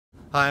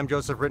Hi, I'm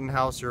Joseph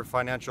Rittenhouse, your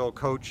financial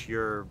coach,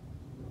 your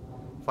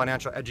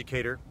financial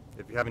educator.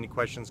 If you have any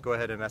questions, go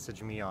ahead and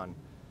message me on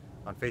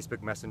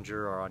Facebook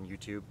Messenger or on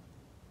YouTube.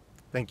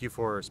 Thank you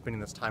for spending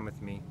this time with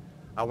me.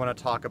 I want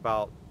to talk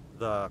about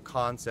the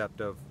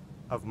concept of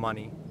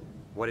money,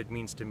 what it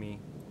means to me,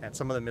 and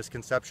some of the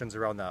misconceptions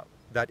around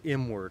that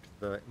M word,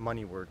 the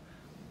money word.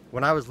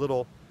 When I was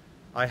little,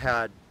 I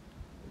had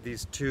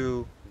these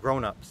two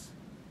grown-ups,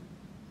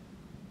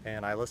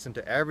 and I listened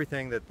to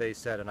everything that they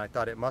said, and I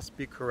thought it must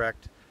be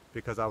correct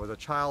because I was a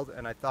child,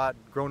 and I thought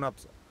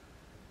grown-ups,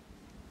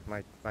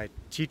 my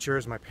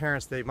teachers, my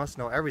parents, they must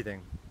know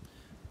everything.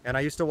 And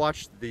I used to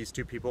watch these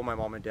two people, my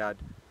mom and dad.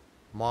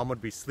 Mom would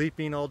be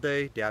sleeping all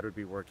day, dad would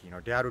be working, or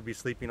dad would be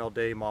sleeping all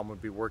day, mom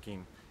would be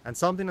working. And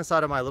something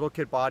inside of my little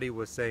kid body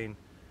was saying,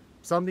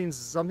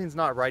 something's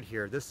not right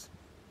here. This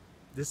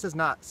does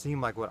not seem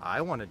like what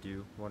I want to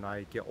do when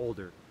I get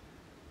older.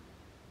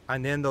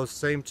 And then those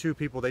same two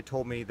people, they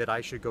told me that I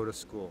should go to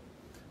school.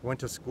 Went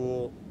to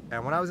school,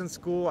 and when I was in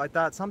school, I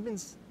thought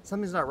something's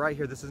not right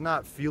here. This is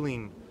not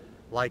feeling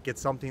like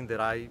it's something that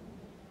I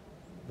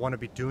want to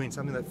be doing,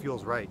 something that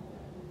feels right.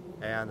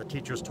 And the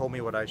teachers told me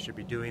what I should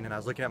be doing, and I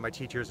was looking at my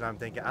teachers and I'm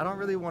thinking, I don't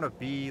really want to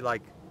be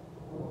like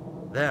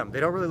them.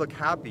 They don't really look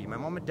happy. My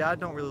mom and dad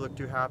don't really look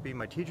too happy.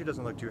 My teacher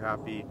doesn't look too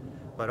happy,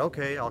 but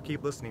okay, I'll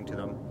keep listening to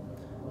them.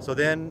 So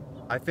then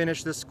I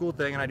finish this school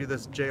thing and I do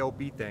this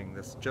JOB thing,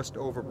 this just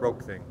over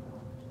broke thing.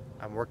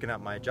 I'm working at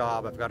my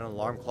job, I've got an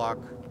alarm clock,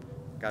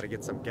 got to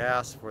get some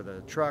gas for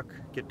the truck,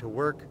 get to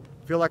work.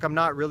 Feel like I'm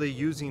not really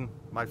using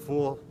my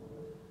full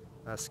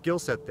skill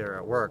set there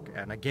at work.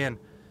 And again,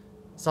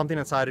 something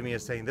inside of me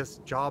is saying this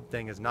job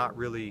thing is not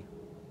really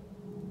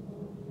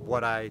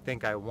what I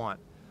think I want.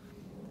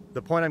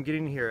 The point I'm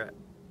getting to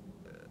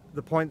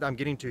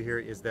here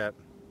is that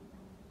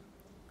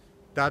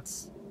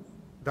that's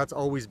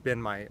always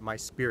been my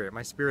spirit.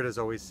 My spirit has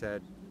always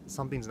said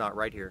something's not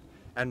right here.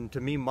 And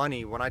to me,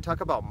 money, when I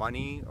talk about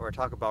money or I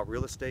talk about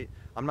real estate,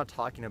 I'm not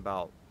talking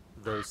about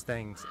those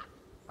things.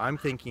 I'm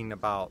thinking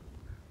about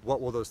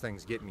what will those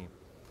things get me.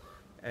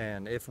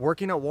 And if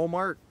working at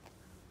Walmart,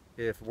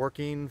 if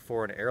working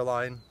for an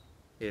airline,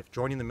 if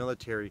joining the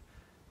military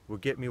will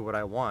get me what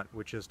I want,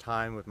 which is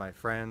time with my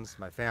friends,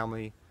 my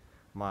family,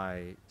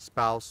 my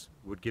spouse,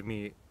 would give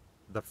me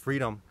the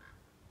freedom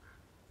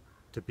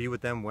to be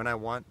with them when I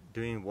want,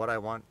 doing what I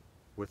want,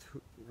 with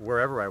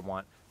wherever I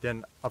want,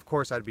 then of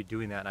course I'd be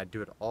doing that, and I'd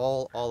do it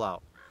all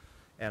out.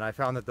 And I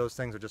found that those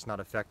things are just not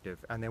effective,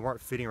 and they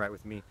weren't fitting right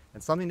with me,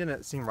 and something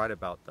didn't seem right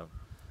about them.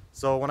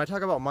 So when I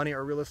talk about money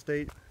or real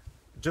estate,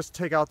 just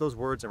take out those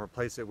words and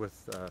replace it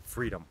with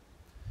freedom.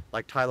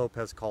 Like Ty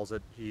Lopez calls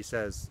it, he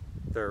says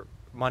their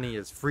money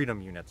is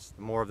freedom units.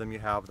 The more of them you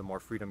have, the more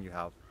freedom you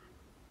have.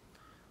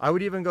 I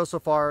would even go so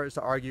far as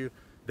to argue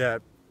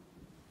that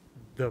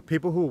the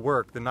people who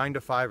work, the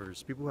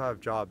 9-to-5ers, people who have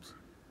jobs,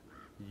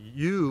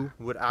 you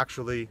would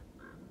actually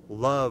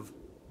love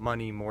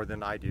money more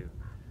than I do.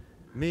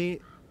 Me,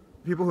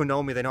 people who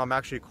know me, they know I'm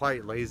actually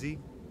quite lazy,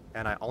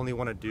 and I only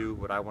want to do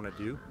what I want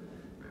to do.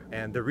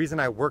 And the reason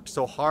I worked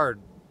so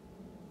hard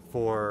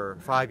for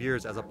 5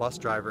 years as a bus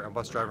driver and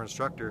bus driver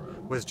instructor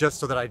was just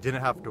so that I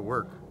didn't have to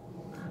work.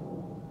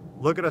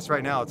 Look at us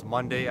right now. It's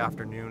Monday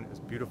afternoon. It's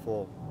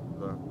beautiful.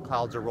 The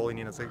clouds are rolling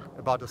in. It's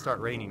about to start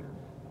raining.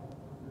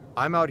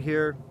 I'm out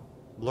here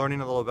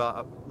learning a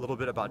little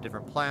bit about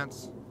different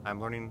plants. I'm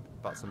learning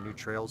about some new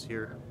trails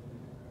here.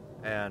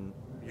 And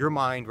your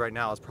mind right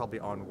now is probably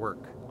on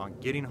work, on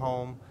getting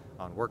home,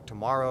 on work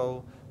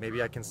tomorrow.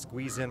 Maybe I can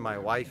squeeze in my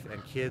wife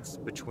and kids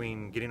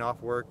between getting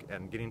off work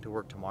and getting to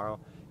work tomorrow.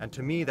 And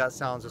to me, that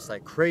sounds just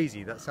like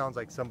crazy. That sounds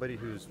like somebody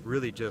who's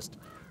really just,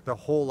 their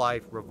whole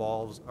life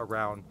revolves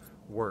around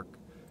work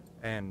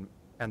and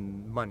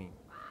money.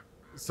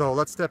 So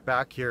let's step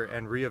back here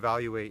and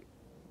reevaluate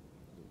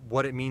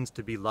what it means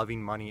to be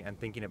loving money and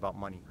thinking about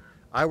money.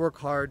 I work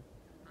hard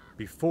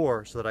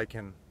before so that I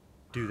can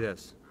do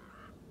this.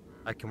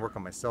 I can work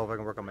on myself, I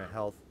can work on my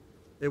health.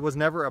 It was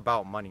never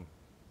about money.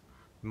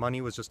 Money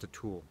was just a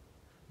tool.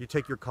 You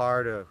take your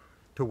car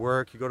to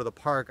work, you go to the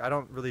park. I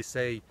don't really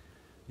say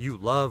you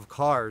love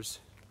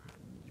cars.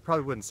 You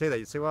probably wouldn't say that.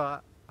 You'd say,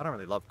 well, I don't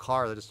really love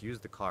cars, I just use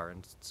the car.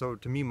 And so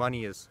to me,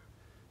 money is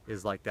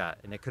like that.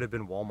 And it could have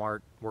been Walmart,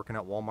 working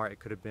at Walmart. It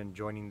could have been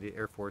joining the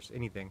Air Force,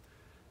 anything.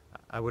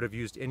 I would have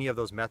used any of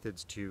those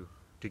methods to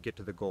get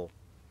to the goal.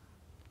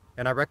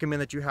 And I recommend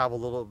that you have a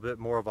little bit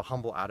more of a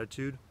humble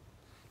attitude.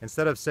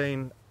 Instead of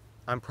saying,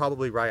 I'm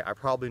probably right, I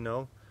probably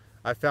know,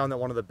 I found that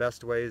one of the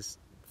best ways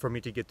for me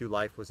to get through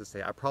life was to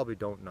say, I probably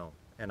don't know,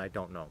 and I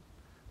don't know.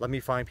 Let me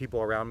find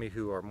people around me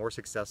who are more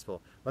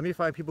successful. Let me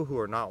find people who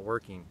are not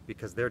working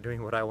because they're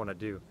doing what I want to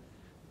do.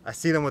 I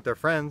see them with their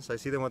friends, I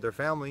see them with their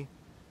family.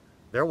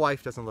 Their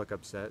wife doesn't look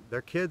upset,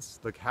 their kids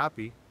look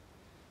happy,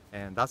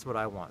 and that's what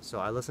I want. So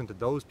I listened to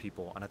those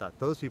people, and I thought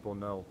those people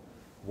know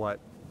what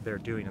they're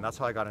doing, and that's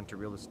how I got into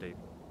real estate.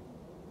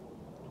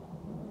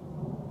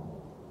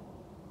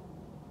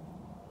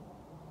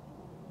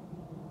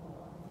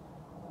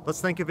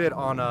 Let's think of it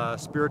on a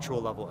spiritual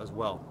level as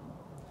well.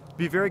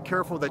 Be very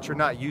careful that you're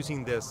not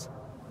using this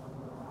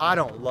I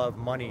don't love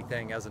money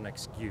thing as an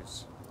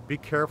excuse. Be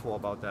careful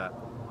about that,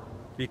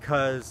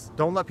 because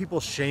don't let people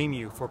shame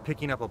you for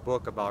picking up a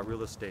book about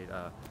real estate,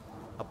 a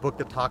book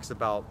that talks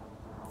about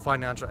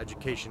financial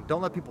education.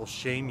 Don't let people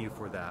shame you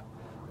for that,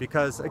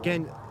 because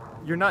again,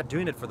 you're not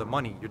doing it for the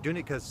money. You're doing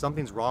it because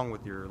something's wrong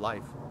with your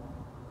life.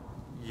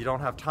 You don't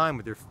have time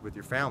with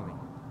your family.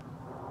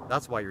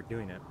 That's why you're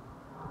doing it.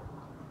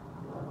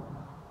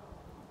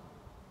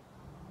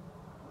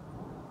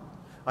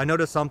 I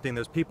noticed something.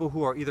 There's people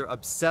who are either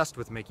obsessed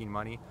with making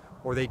money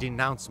or they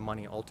denounce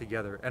money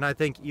altogether. And I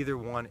think either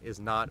one is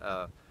not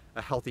a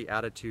healthy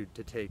attitude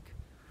to take.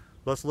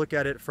 Let's look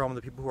at it from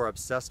the people who are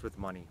obsessed with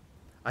money.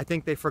 I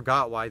think they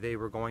forgot why they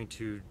were going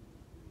to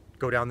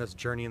go down this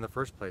journey in the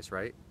first place,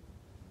 right?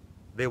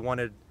 They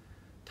wanted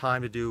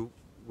time to do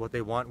what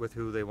they want with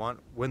who they want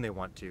when they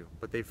want to,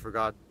 but they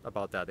forgot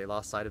about that. They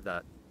lost sight of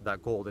that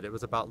goal, that it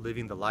was about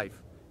living the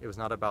life. It was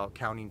not about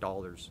counting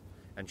dollars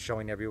and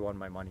showing everyone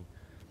my money.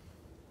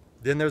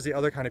 Then there's the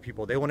other kind of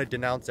people. They want to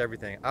denounce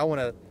everything. I don't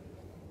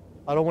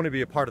want to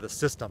be a part of the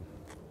system.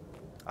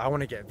 I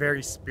want to get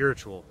very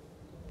spiritual.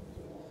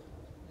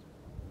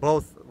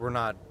 Both were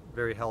not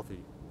very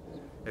healthy.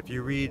 If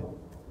you read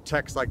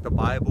texts like the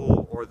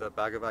Bible or the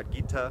Bhagavad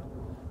Gita,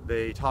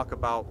 they talk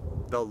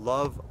about the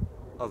love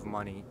of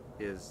money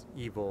is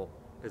evil,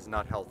 is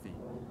not healthy.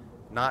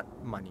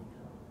 Not money.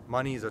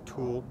 Money is a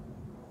tool.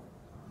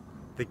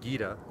 The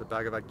Gita, the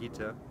Bhagavad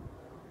Gita,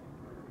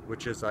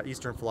 which is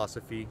Eastern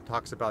philosophy,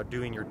 talks about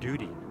doing your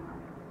duty.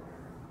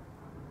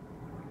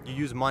 You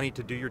use money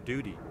to do your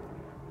duty.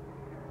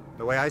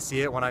 The way I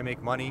see it, when I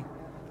make money,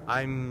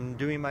 I'm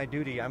doing my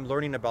duty. I'm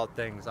learning about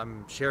things.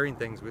 I'm sharing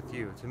things with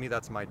you. To me,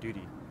 that's my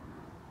duty.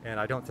 And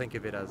I don't think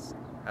of it as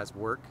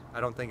work.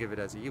 I don't think of it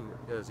as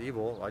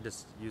evil. I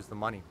just use the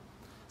money.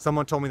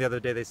 Someone told me the other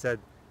day, they said,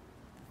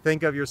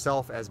 think of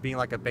yourself as being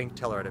like a bank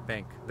teller at a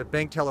bank. The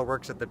bank teller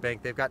works at the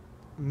bank. They've got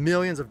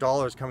millions of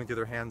dollars coming through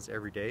their hands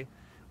every day.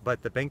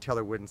 But the bank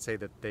teller wouldn't say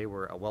that they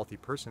were a wealthy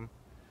person.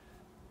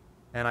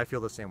 And I feel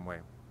the same way.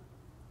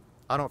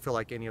 I don't feel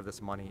like any of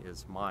this money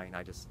is mine.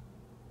 I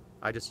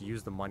just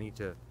use the money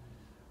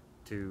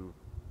to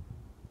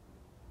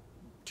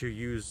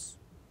use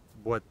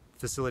what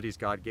facilities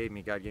God gave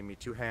me. God gave me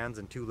 2 hands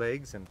and 2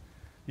 legs, and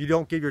you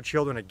don't give your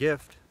children a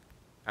gift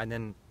and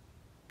then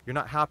you're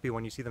not happy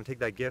when you see them take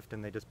that gift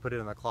and they just put it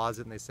in the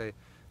closet and they say,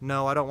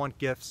 no, I don't want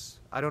gifts.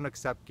 I don't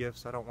accept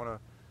gifts. I don't want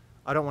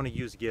to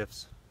use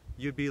gifts.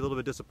 You'd be a little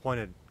bit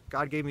disappointed.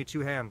 God gave me 2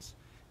 hands,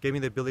 gave me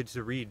the ability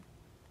to read,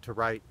 to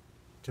write,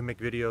 to make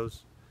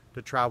videos,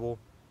 to travel.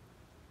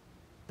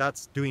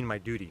 That's doing my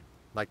duty,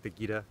 like the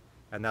Gita,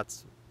 and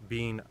that's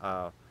being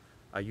a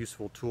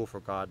useful tool for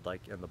God,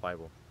 like in the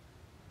Bible.